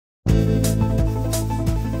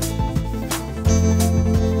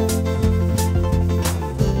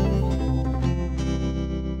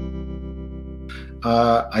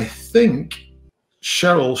I think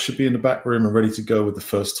Cheryl should be in the back room and ready to go with the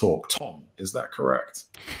first talk. Tom, is that correct?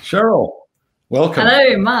 Cheryl, welcome.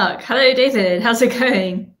 Hello, Mark. Hello, David. How's it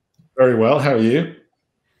going? Very well. How are you?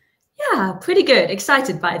 Yeah, pretty good.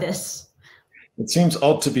 Excited by this. It seems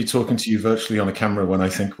odd to be talking to you virtually on a camera when I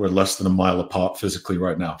think we're less than a mile apart physically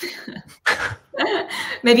right now.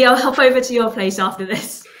 Maybe I'll hop over to your place after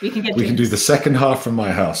this. We can do the second half from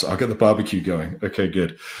my house. I'll get the barbecue going. Okay,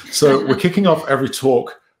 good. So we're kicking off every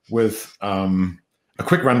talk with a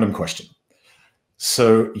quick random question.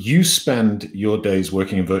 So you spend your days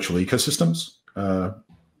working in virtual ecosystems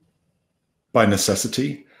by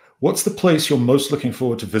necessity. What's the place you're most looking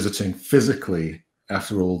forward to visiting physically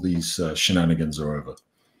after all these shenanigans are over?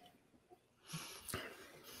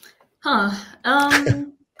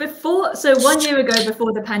 So 1 year ago,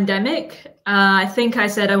 before the pandemic, I think I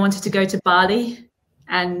said I wanted to go to Bali,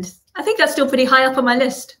 and I think that's still pretty high up on my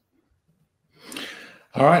list.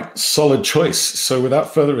 All right, solid choice. So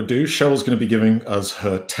without further ado, Cheryl's going to be giving us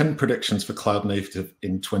her 10 predictions for cloud native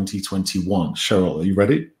in 2021. Cheryl, are you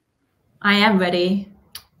ready? I am ready.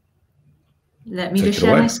 Let me just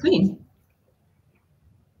share my screen.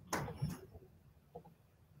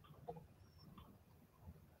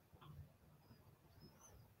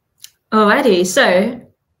 Alrighty, so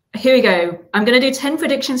here we go. I'm going to do 10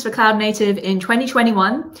 predictions for cloud native in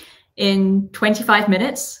 2021 in 25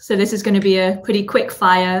 minutes. So this is going to be a pretty quick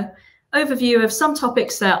fire overview of some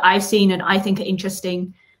topics that I've seen and I think are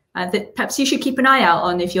interesting that perhaps you should keep an eye out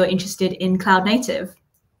on if you're interested in cloud native.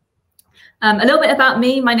 A little bit about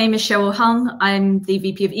me. My name is Cheryl Hung. I'm the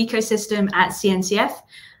VP of Ecosystem at CNCF.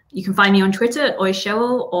 You can find me on Twitter at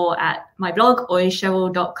oycheryl or at my blog,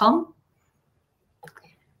 oycheryl.com.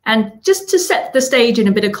 And just to set the stage in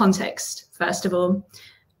a bit of context, first of all,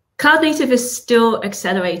 cloud native is still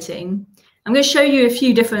accelerating. I'm going to show you a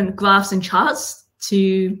few different graphs and charts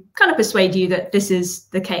to kind of persuade you that this is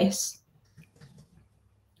the case.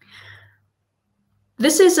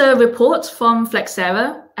 This is a report from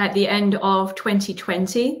Flexera at the end of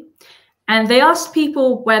 2020, and they asked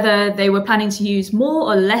people whether they were planning to use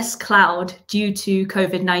more or less cloud due to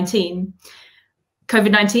COVID-19.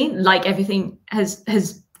 COVID-19, like everything, has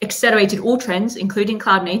accelerated all trends, including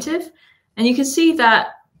cloud native. And you can see that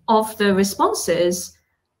of the responses,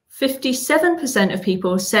 57% of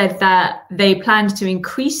people said that they planned to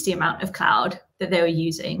increase the amount of cloud that they were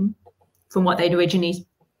using from what they'd originally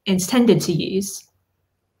intended to use.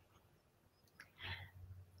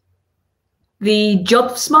 The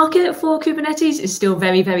jobs market for Kubernetes is still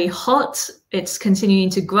very, very hot. It's continuing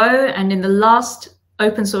to grow. And in the last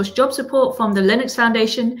open source jobs report from the Linux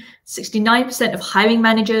Foundation, 69% of hiring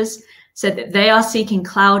managers said that they are seeking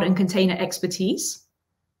cloud and container expertise.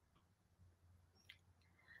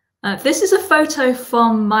 This is a photo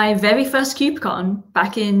from my very first KubeCon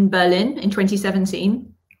back in Berlin in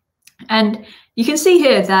 2017. And you can see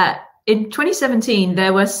here that in 2017,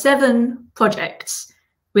 there were 7 projects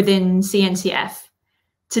within CNCF.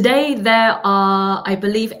 Today, there are, I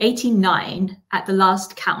believe, 89 at the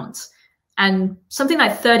last count. And something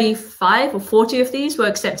like 35 or 40 of these were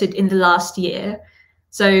accepted in the last year.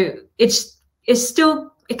 So it's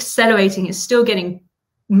still accelerating, it's still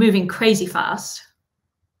moving crazy fast.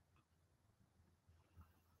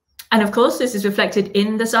 And of course, this is reflected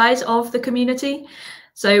in the size of the community.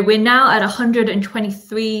 So we're now at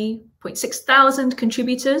 123.6 thousand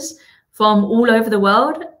contributors from all over the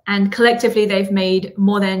world. And collectively, they've made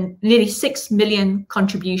more than nearly 6 million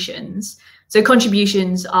contributions. So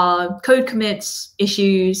contributions are code commits,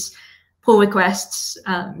 issues, pull requests.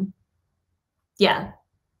 Yeah.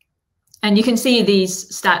 And you can see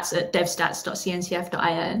these stats at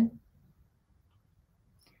devstats.cncf.io.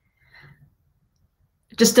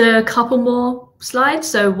 Just a couple more slides.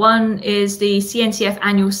 So one is the CNCF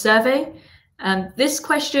annual survey. This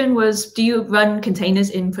question was, do you run containers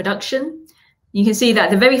in production? You can see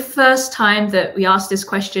that the very first time that we asked this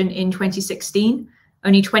question in 2016,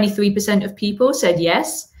 only 23% of people said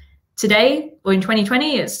yes. Today, or in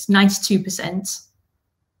 2020, it's 92%.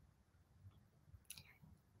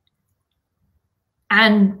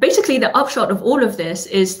 And basically the upshot of all of this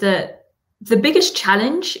is that the biggest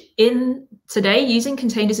challenge in today using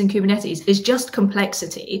containers in Kubernetes is just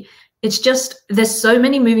complexity. It's just, there's so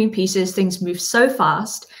many moving pieces, things move so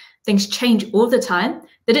fast, things change all the time,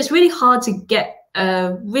 that it's really hard to get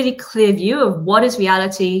a really clear view of what is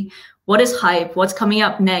reality, what is hype, what's coming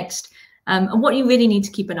up next, and what you really need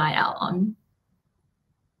to keep an eye out on.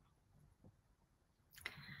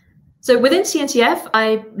 So within CNCF,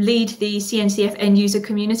 I lead the CNCF end user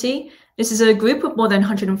community. This is a group of more than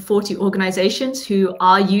 140 organizations who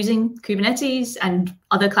are using Kubernetes and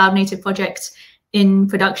other cloud native projects in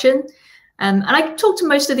production. And I talk to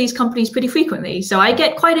most of these companies pretty frequently. So I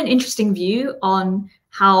get quite an interesting view on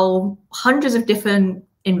how hundreds of different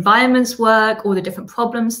environments work, all the different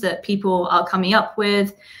problems that people are coming up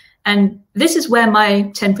with. And this is where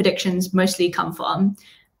my 10 predictions mostly come from.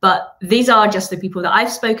 But these are just the people that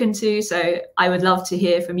I've spoken to. So I would love to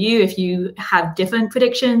hear from you if you have different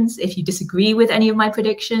predictions, if you disagree with any of my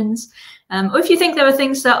predictions, or if you think there are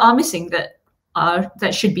things that are missing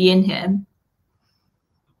that should be in here.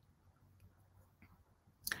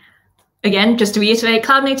 Again, just to reiterate,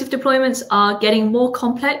 cloud native deployments are getting more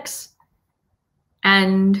complex.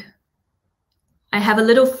 And I have a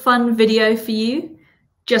little fun video for you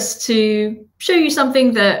just to show you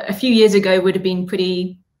something that a few years ago would have been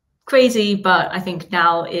pretty crazy, but I think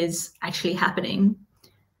now is actually happening.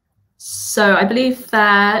 So I believe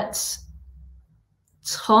that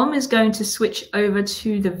Tom is going to switch over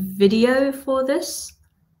to the video for this.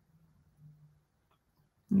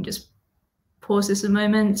 Let me just pause this a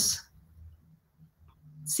moment.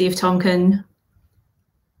 See if Tom can.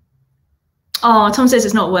 Oh, Tom says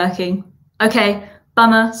it's not working. Okay,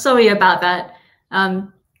 bummer. Sorry about that.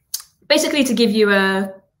 Basically, to give you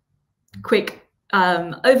a quick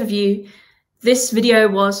overview, this video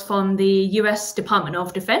was from the US Department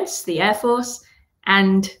of Defense, the Air Force,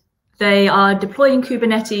 and they are deploying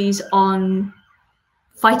Kubernetes on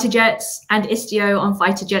fighter jets and Istio on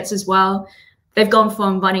fighter jets as well. They've gone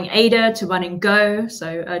from running Ada to running Go,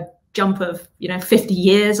 so a jump of 50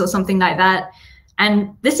 years or something like that.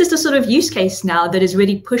 And this is the sort of use case now that is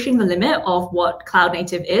really pushing the limit of what cloud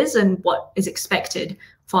native is and what is expected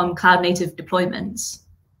from cloud native deployments.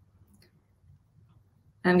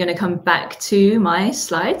 I'm going to come back to my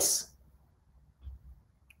slides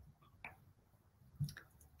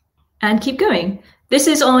and keep going. This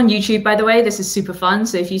is on YouTube, by the way. This is super fun.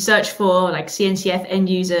 So if you search for like CNCF end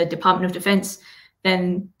user Department of Defense,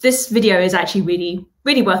 then this video is actually really,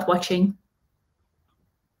 really worth watching.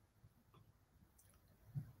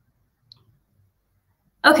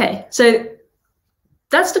 Okay, so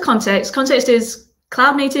that's the context. Context is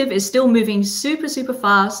cloud native is still moving super, super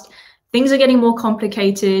fast. Things are getting more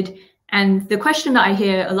complicated. And the question that I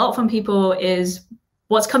hear a lot from people is,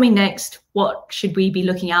 what's coming next? What should we be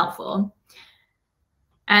looking out for?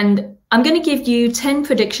 And I'm going to give you 10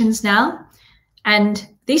 predictions now. And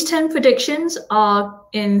these 10 predictions are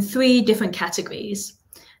in 3 different categories.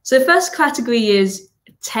 So the first category is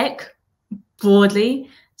tech broadly.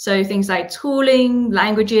 So things like tooling,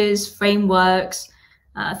 languages, frameworks,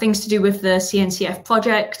 things to do with the CNCF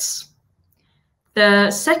projects. The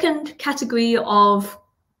second category of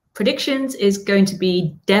predictions is going to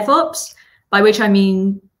be DevOps, by which I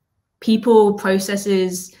mean people,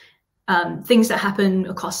 processes, things that happen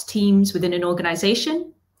across teams within an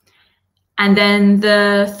organization. And then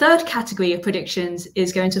the third category of predictions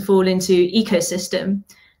is going to fall into ecosystem.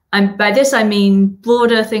 And by this, I mean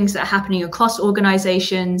broader things that are happening across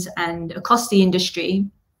organizations and across the industry.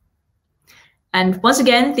 And once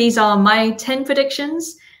again, these are my 10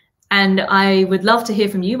 predictions. And I would love to hear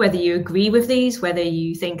from you, whether you agree with these, whether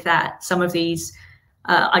you think that some of these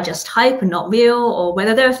are just hype and not real, or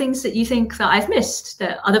whether there are things that you think that I've missed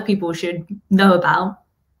that other people should know about.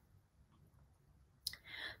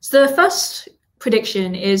 So the first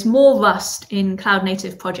prediction is more Rust in cloud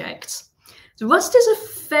native projects. So Rust is a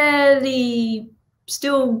fairly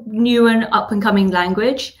still new and up and coming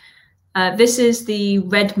language. This is the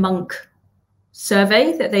Red Monk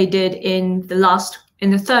survey that they did in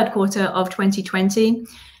the third quarter of 2020.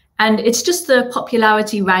 And it's just the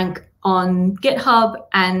popularity rank on GitHub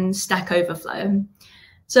and Stack Overflow.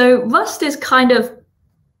 So Rust is kind of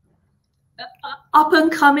up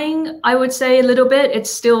and coming, I would say, a little bit. It's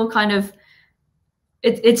still kind of,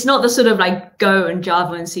 it's not the sort of like Go and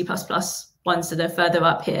Java and C++ ones that are further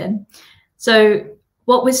up here. So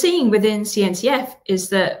what we're seeing within CNCF is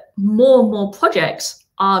that more and more projects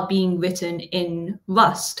are being written in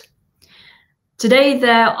Rust. Today,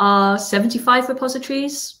 there are 75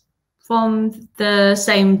 repositories from the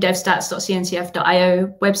same devstats.cncf.io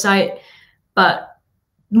website, but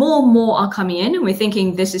more and more are coming in, and we're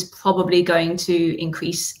thinking this is probably going to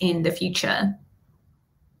increase in the future.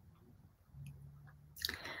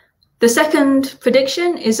 The second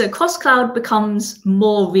prediction is that cross-cloud becomes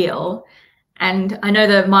more real. And I know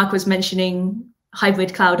that Mark was mentioning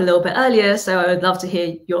hybrid cloud a little bit earlier, so I would love to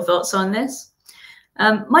hear your thoughts on this.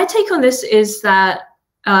 My take on this is that,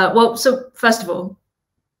 so first of all,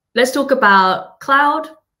 let's talk about cloud,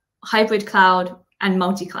 hybrid cloud, and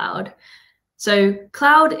multi-cloud. So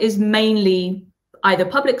cloud is mainly either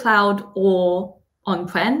public cloud or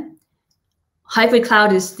on-prem. Hybrid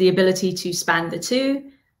cloud is the ability to span the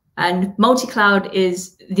two. And multi-cloud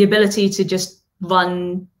is the ability to just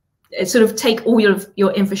run, sort of take all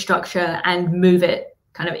your infrastructure and move it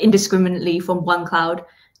kind of indiscriminately from one cloud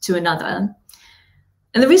to another.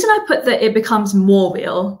 And the reason I put that it becomes more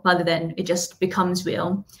real rather than it just becomes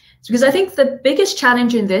real is because I think the biggest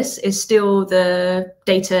challenge in this is still the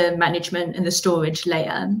data management and the storage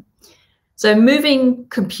layer. So moving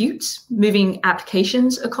compute, moving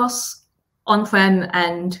applications across on-prem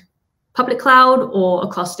and public cloud or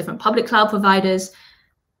across different public cloud providers,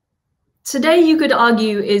 today you could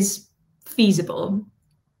argue is feasible.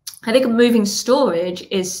 I think moving storage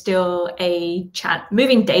is still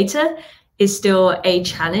moving data is still a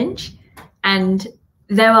challenge. And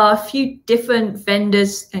there are a few different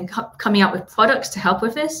vendors and coming out with products to help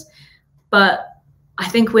with this, but I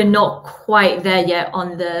think we're not quite there yet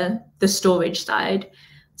on the storage side.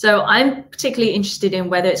 So I'm particularly interested in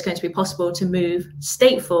whether it's going to be possible to move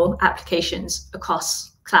stateful applications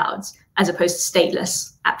across clouds as opposed to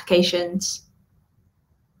stateless applications.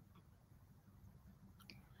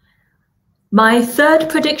 My third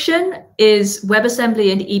prediction is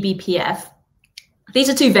WebAssembly and eBPF. These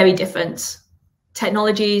are two very different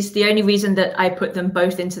technologies. The only reason that I put them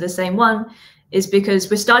both into the same one is because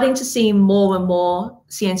we're starting to see more and more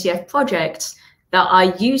CNCF projects that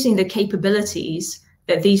are using the capabilities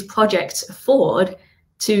that these projects afford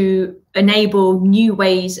to enable new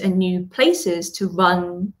ways and new places to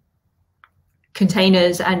run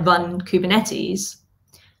containers and run Kubernetes.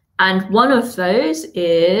 And one of those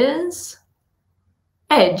is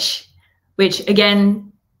Edge, which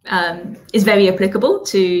again is very applicable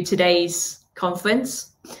to today's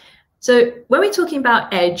conference. So when we're talking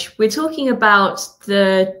about Edge, we're talking about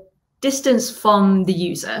the distance from the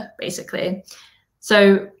user, basically.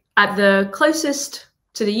 So at the closest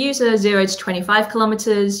to the user, 0 to 25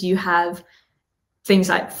 kilometers, you have things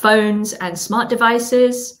like phones and smart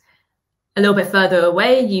devices. A little bit further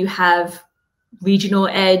away, you have regional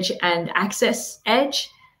edge and access edge.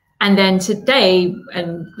 And then today,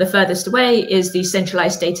 and the furthest away, is the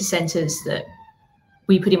centralized data centers that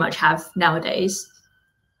we pretty much have nowadays.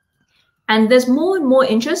 And there's more and more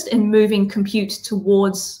interest in moving compute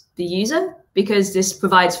towards the user because this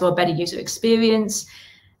provides for a better user experience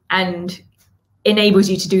and enables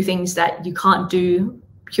you to do things that you can't do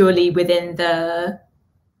purely within the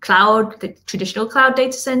cloud, the traditional cloud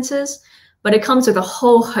data centers, but it comes with a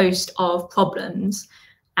whole host of problems.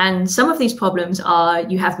 And some of these problems are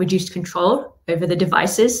you have reduced control over the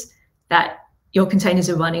devices that your containers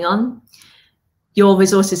are running on. Your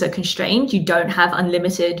resources are constrained. You don't have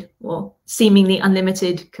unlimited or seemingly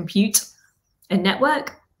unlimited compute and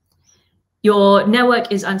network. Your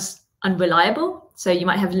network is unreliable. So you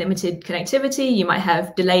might have limited connectivity. You might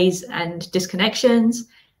have delays and disconnections.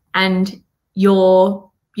 And you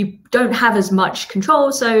don't have as much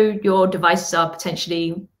control. So your devices are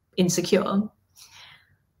potentially insecure.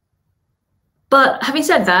 But having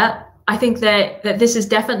said that, I think that this is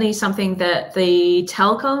definitely something that the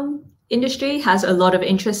telecom industry has a lot of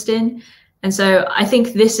interest in. And so I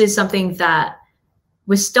think this is something that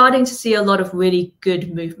we're starting to see a lot of really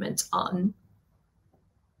good movement on.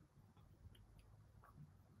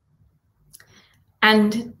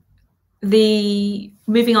 And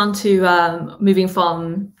moving on to moving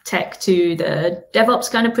from tech to the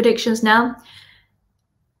DevOps kind of predictions now.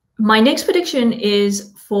 My next prediction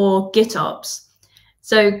is for GitOps.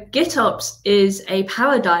 So GitOps is a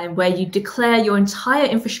paradigm where you declare your entire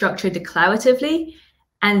infrastructure declaratively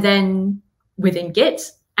and then within Git,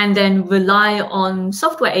 and then rely on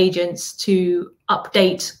software agents to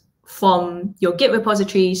update from your Git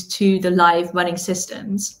repositories to the live running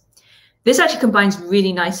systems. This actually combines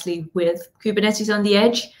really nicely with Kubernetes on the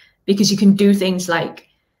edge because you can do things like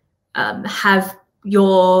have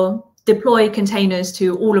your deploy containers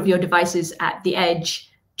to all of your devices at the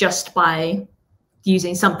edge just by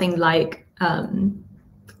using something like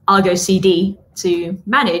Argo CD to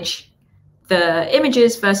manage the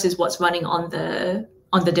images versus what's running on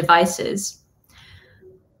the devices.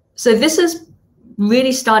 So this has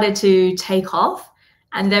really started to take off,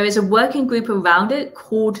 and there is a working group around it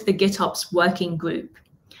called the GitOps Working Group.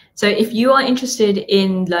 So if you are interested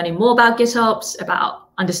in learning more about GitOps, about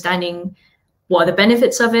understanding what are the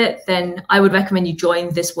benefits of it, then I would recommend you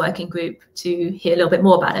join this working group to hear a little bit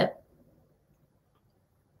more about it.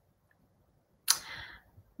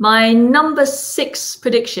 My number 6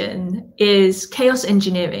 prediction is chaos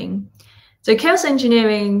engineering. So chaos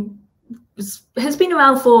engineering has been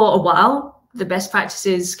around for a while. The best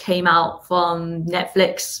practices came out from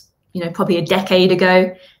Netflix, probably a decade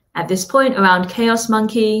ago at this point around Chaos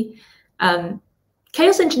Monkey.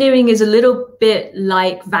 Chaos engineering is a little bit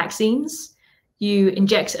like vaccines. you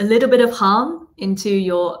inject a little bit of harm into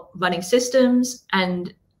your running systems,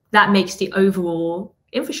 and that makes the overall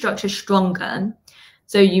infrastructure stronger.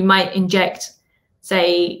 So you might inject,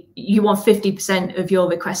 say, you want 50% of your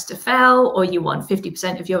requests to fail, or you want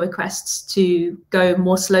 50% of your requests to go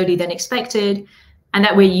more slowly than expected. And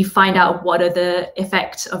that way you find out what are the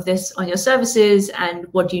effects of this on your services and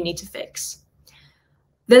what do you need to fix.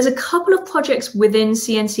 There's a couple of projects within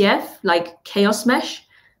CNCF, like Chaos Mesh,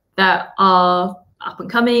 that are up and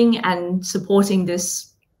coming and supporting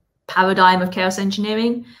this paradigm of chaos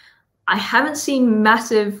engineering. I haven't seen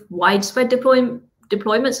massive widespread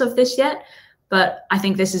deployments of this yet, but I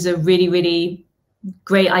think this is a really, really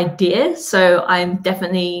great idea. So I'm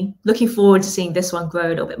definitely looking forward to seeing this one grow a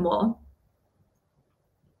little bit more.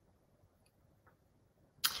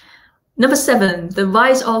 Number 7, the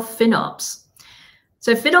rise of FinOps.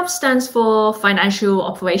 So FinOps stands for financial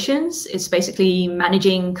operations. It's basically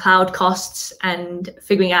managing cloud costs and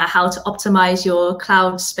figuring out how to optimize your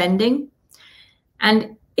cloud spending.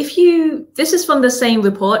 And this is from the same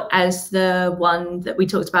report as the one that we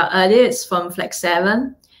talked about earlier. It's from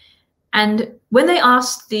Flexera. And when they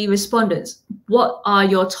asked the respondents, what are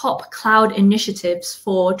your top cloud initiatives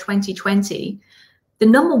for 2020? The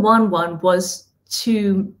number one was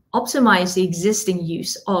to optimize the existing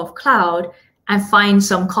use of cloud and find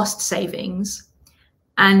some cost savings.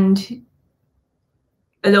 And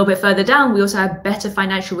a little bit further down, we also have better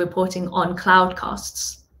financial reporting on cloud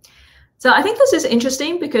costs. So I think this is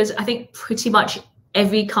interesting because I think pretty much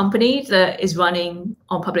every company that is running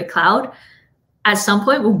on public cloud at some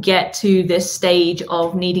point will get to this stage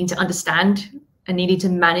of needing to understand and needing to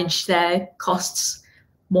manage their costs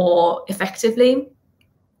more effectively.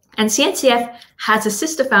 And CNCF has a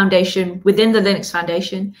sister foundation within the Linux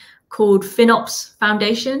Foundation called FinOps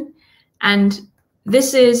Foundation. And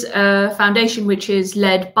this is a foundation which is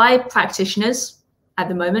led by practitioners at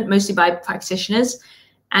the moment, mostly by practitioners.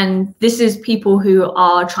 And this is people who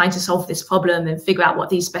are trying to solve this problem and figure out what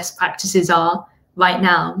these best practices are right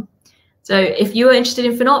now. So if you are interested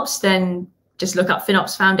in FinOps, then just look up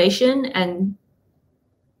FinOps Foundation and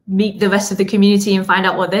meet the rest of the community and find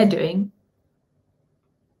out what they're doing.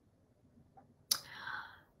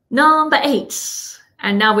 Number 8,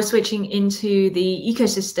 and now we're switching into the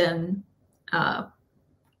ecosystem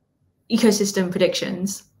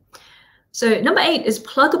predictions. So number 8 is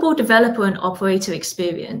pluggable developer and operator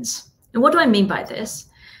experience. And what do I mean by this?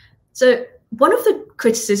 So one of the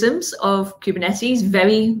criticisms of Kubernetes,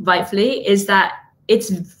 very rightfully, is that it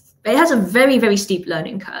has a very, very steep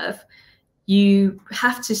learning curve. You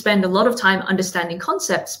have to spend a lot of time understanding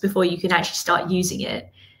concepts before you can actually start using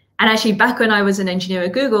it. And actually, back when I was an engineer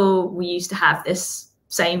at Google, we used to have this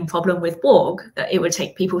same problem with Borg, that it would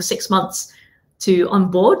take people 6 months to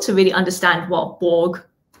onboard to really understand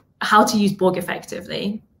how to use Borg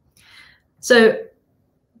effectively. So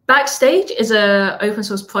Backstage is an open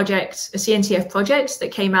source project, a CNCF project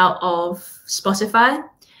that came out of Spotify.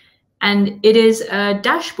 And it is a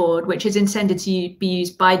dashboard which is intended to be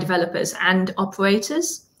used by developers and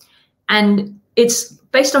operators. And it's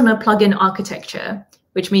based on a plugin architecture,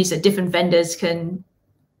 which means that different vendors can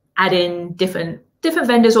add in different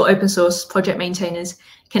vendors, or open source project maintainers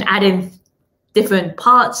can add in different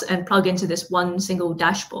parts and plug into this one single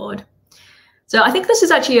dashboard. So I think this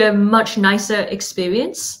is actually a much nicer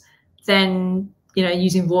experience than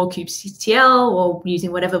using raw kubectl or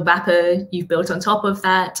using whatever wrapper you've built on top of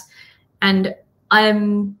that. And I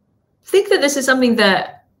think that this is something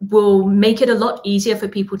that will make it a lot easier for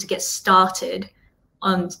people to get started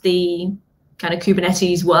on the kind of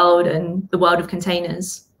Kubernetes world and the world of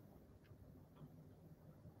containers.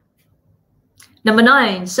 Number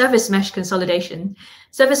 9, service mesh consolidation.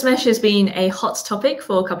 Service mesh has been a hot topic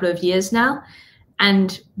for a couple of years now.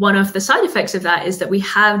 And one of the side effects of that is that we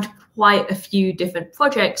have quite a few different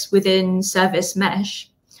projects within service mesh.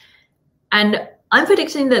 And I'm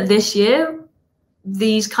predicting that this year,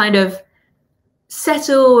 these kind of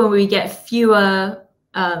settle and we get fewer,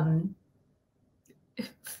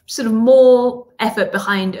 sort of more effort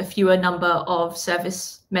behind a fewer number of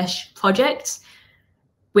service mesh projects.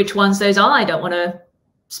 Which ones those are, I don't want to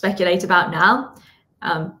speculate about now.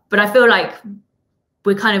 But I feel like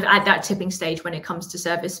we're kind of at that tipping stage when it comes to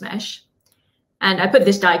service mesh. And I put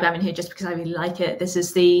this diagram in here just because I really like it. This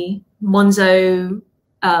is the Monzo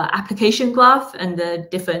application graph and the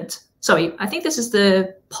different, I think this is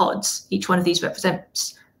the pods. Each one of these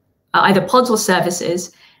represents either pods or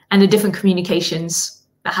services, and the different communications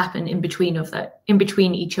that happen in between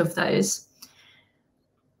each of those.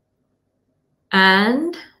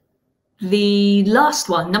 And the last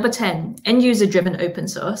one, number 10, end user driven open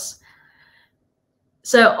source.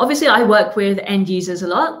 So obviously I work with end users a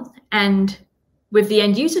lot, and with the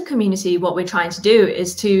end user community, what we're trying to do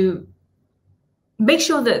is to make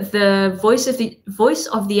sure that the voice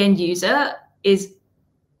of the end user is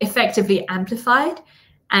effectively amplified,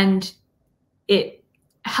 and it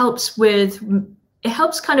helps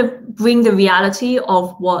kind of bring the reality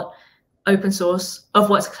of what open source, of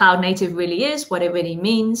what cloud native really is, what it really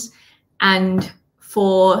means, and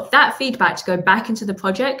for that feedback to go back into the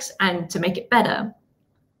projects and to make it better.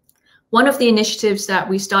 One of the initiatives that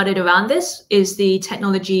we started around this is the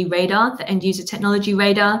technology radar, the end user technology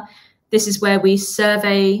radar. This is where we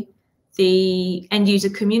survey the end user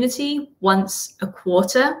community once a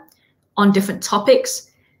quarter on different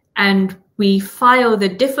topics, and we file the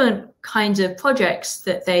different kinds of projects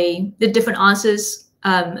that the different answers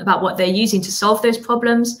about what they're using to solve those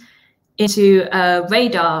problems into a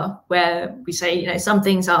radar, where we say, you know, some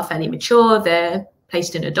things are fairly mature, they're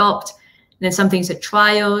placed in adopt, and then some things are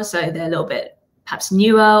trial, so they're a little bit perhaps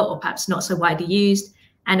newer or perhaps not so widely used,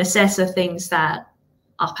 and assess of things that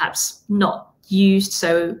are perhaps not used,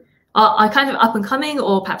 so are kind of up and coming,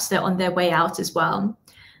 or perhaps they're on their way out as well.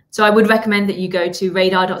 So I would recommend that you go to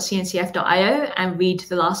radar.cncf.io and read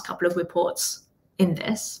the last couple of reports in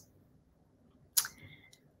this.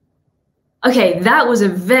 Okay, that was a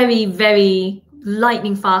very, very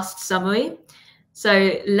lightning fast summary.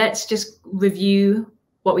 So let's just review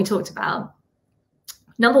what we talked about.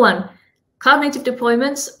 Number one, cloud native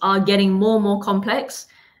deployments are getting more and more complex.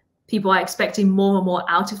 People are expecting more and more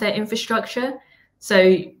out of their infrastructure.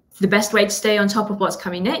 So the best way to stay on top of what's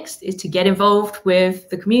coming next is to get involved with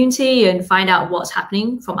the community and find out what's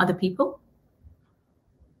happening from other people.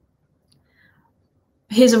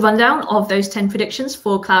 Here's a rundown of those 10 predictions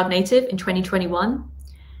for cloud native in 2021.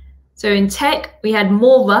 So in tech, we had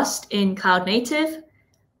more Rust in cloud native.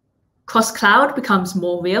 Cross-cloud becomes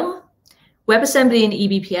more real. WebAssembly and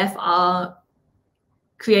eBPF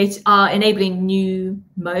are enabling new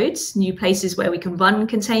modes, new places where we can run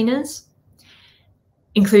containers,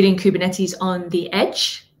 including Kubernetes on the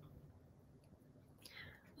edge.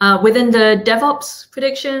 Within the DevOps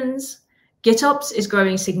predictions, GitOps is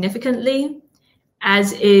growing significantly,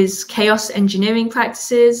 as is chaos engineering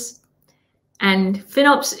practices. And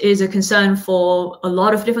FinOps is a concern for a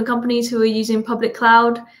lot of different companies who are using public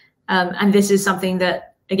cloud. And this is something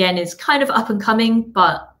that, again, is kind of up and coming,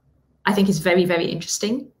 but I think is very, very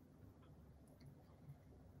interesting.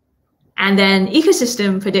 And then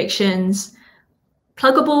ecosystem predictions,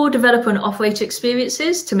 pluggable developer and operator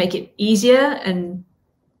experiences to make it easier and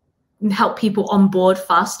help people onboard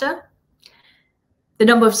faster. The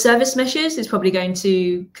number of service meshes is probably going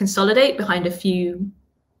to consolidate behind a few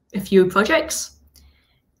projects.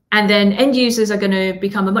 And then end users are going to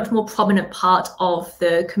become a much more prominent part of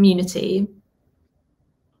the community.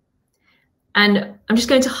 And I'm just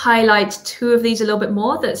going to highlight two of these a little bit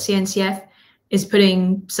more that CNCF is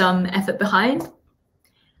putting some effort behind.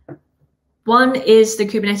 One is the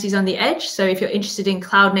Kubernetes on the edge. So if you're interested in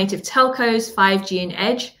cloud native telcos, 5G and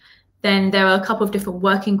edge, then there are a couple of different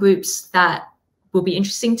working groups that will be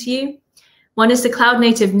interesting to you. One is the cloud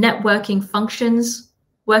native networking functions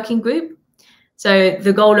working group. So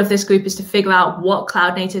the goal of this group is to figure out what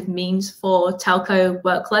cloud native means for telco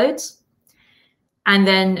workloads. And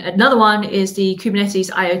then another one is the Kubernetes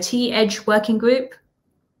IoT Edge working group.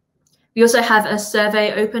 We also have a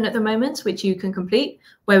survey open at the moment, which you can complete,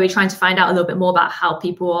 where we're trying to find out a little bit more about how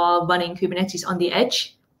people are running Kubernetes on the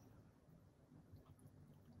edge.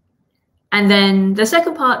 And then the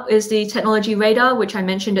second part is the technology radar, which I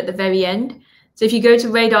mentioned at the very end. So if you go to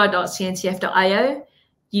radar.cncf.io,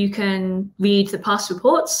 you can read the past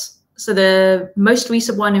reports. So the most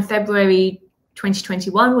recent one in February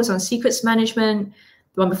 2021 was on secrets management.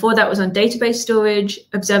 The one before that was on database storage,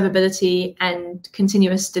 observability, and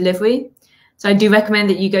continuous delivery. So I do recommend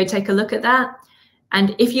that you go take a look at that.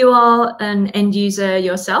 And if you are an end user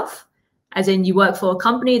yourself, as in you work for a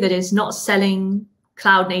company that is not selling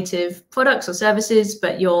cloud native products or services,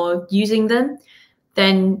 but you're using them,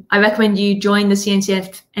 then I recommend you join the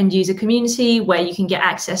CNCF end user community, where you can get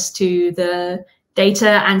access to the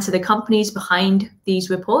data and to the companies behind these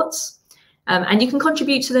reports. And you can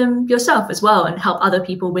contribute to them yourself as well and help other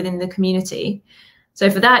people within the community. So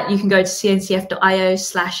for that, you can go to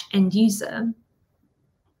cncf.io/end user.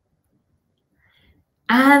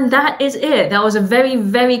 And that is it. That was a very,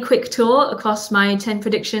 very quick tour across my 10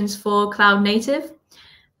 predictions for cloud native.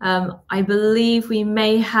 I believe we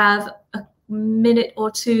may have a minute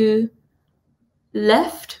or two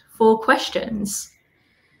left for questions.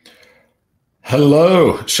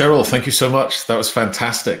 Hello, Cheryl. Thank you so much. That was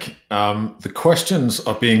fantastic. The questions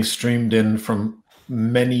are being streamed in from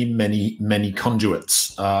many, many, many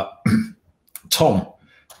conduits. Tom,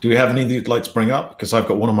 do we have any that you'd like to bring up? Because I've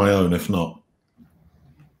got one of my own, if not.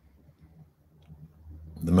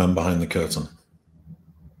 The man behind the curtain.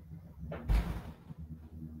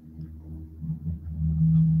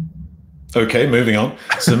 Okay, moving on.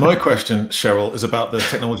 So my question, Cheryl, is about the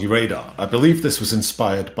technology radar. I believe this was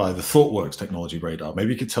inspired by the ThoughtWorks technology radar.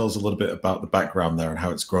 Maybe you could tell us a little bit about the background there and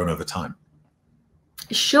how it's grown over time.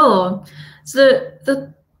 Sure. So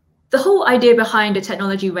the whole idea behind a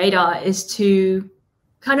technology radar is to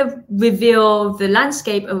kind of reveal the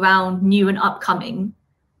landscape around new and upcoming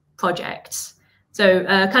projects. So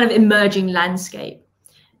kind of emerging landscape.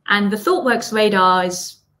 And the ThoughtWorks radar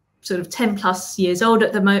is sort of 10 plus years old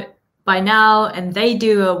at the by now, and they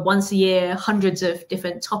do a once a year, hundreds of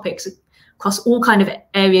different topics across all kind of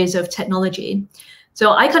areas of technology.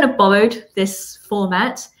 So I kind of borrowed this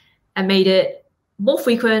format and made it more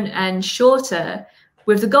frequent and shorter,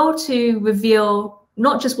 with the goal to reveal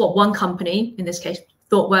not just what one company, in this case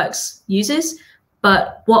ThoughtWorks, uses,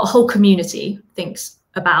 but what a whole community thinks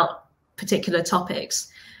about particular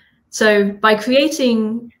topics. So by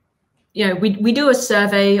creating, we do a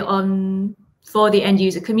survey for the end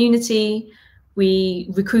user community. We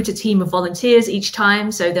recruit a team of volunteers each time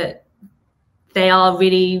so that they are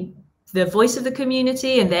really the voice of the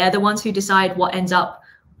community, and they're the ones who decide what ends up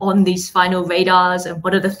on these final radars and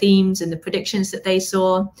what are the themes and the predictions that they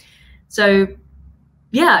saw. So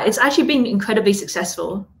yeah, it's actually been incredibly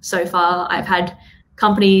successful so far. I've had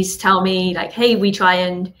companies tell me like, hey, we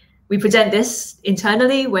present this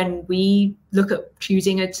internally when we look at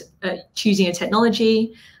choosing a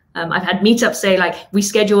technology. I've had meetups say like, we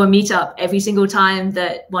schedule a meetup every single time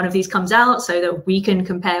that one of these comes out so that we can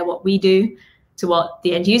compare what we do to what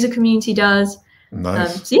the end user community does.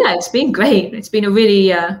 Nice. So yeah, it's been great. It's been a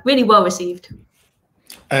really, really well received.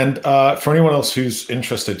 And for anyone else who's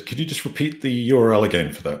interested, could you just repeat the URL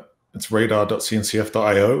again for that? It's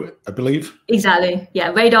radar.cncf.io, I believe. Exactly. Yeah,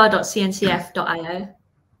 radar.cncf.io.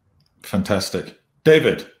 Fantastic.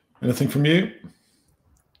 David, anything from you?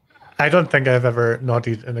 I don't think I've ever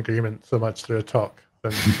nodded in agreement so much through a talk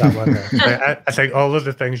than that one there. I think all of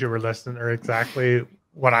the things you were listing are exactly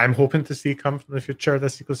what I'm hoping to see come from the future of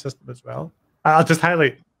this ecosystem as well. I'll just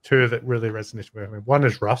highlight two that really resonate with me. One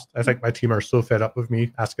is Rust. I think my team are so fed up with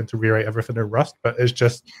me asking to rewrite everything in Rust, but it's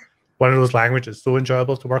just one of those languages so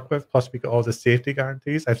enjoyable to work with. Plus, we get all the safety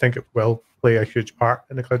guarantees. I think it will play a huge part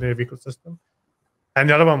in the cloud native ecosystem. And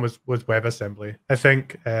the other one was WebAssembly. I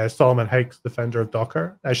think Solomon Hykes, the founder of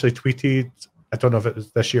Docker, actually tweeted, I don't know if it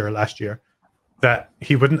was this year or last year, that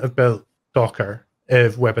he wouldn't have built Docker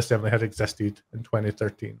if WebAssembly had existed in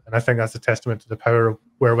 2013. And I think that's a testament to the power of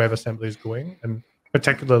where WebAssembly is going, and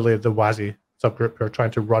particularly the WASI subgroup who are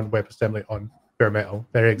trying to run WebAssembly on bare metal.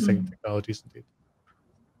 Very exciting technologies indeed.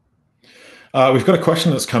 We've got a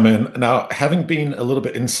question that's come in. Now, having been a little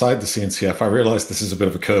bit inside the CNCF, I realize this is a bit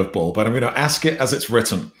of a curveball, but I'm going to ask it as it's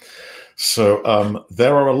written. So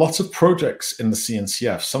there are a lot of projects in the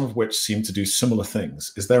CNCF, some of which seem to do similar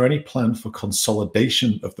things. Is there any plan for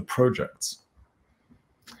consolidation of the projects?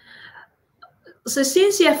 So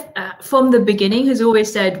CNCF from the beginning has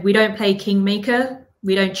always said, we don't play kingmaker.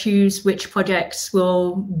 We don't choose which projects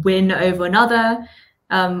will win over another.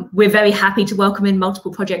 We're very happy to welcome in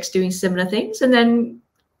multiple projects doing similar things, and then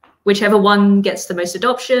whichever one gets the most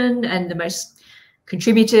adoption and the most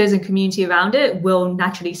contributors and community around it will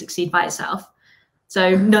naturally succeed by itself.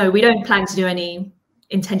 So no, we don't plan to do any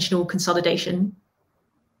intentional consolidation.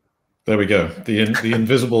 There we go. The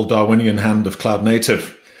invisible Darwinian hand of cloud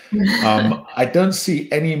native. I don't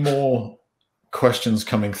see any more questions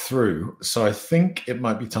coming through, so I think it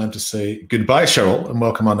might be time to say goodbye, Cheryl, and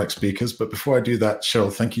welcome our next speakers. But before I do that,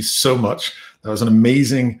 Cheryl, thank you so much. That was an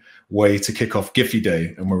amazing way to kick off GIFEE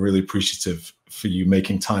Day, and we're really appreciative for you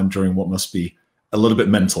making time during what must be a little bit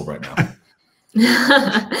mental right now.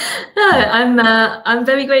 No, I'm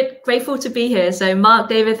very grateful to be here. So Mark,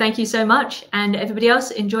 David, thank you so much, and everybody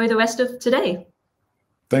else, enjoy the rest of today.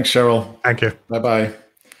 Thanks, Cheryl. Thank you. Bye-bye.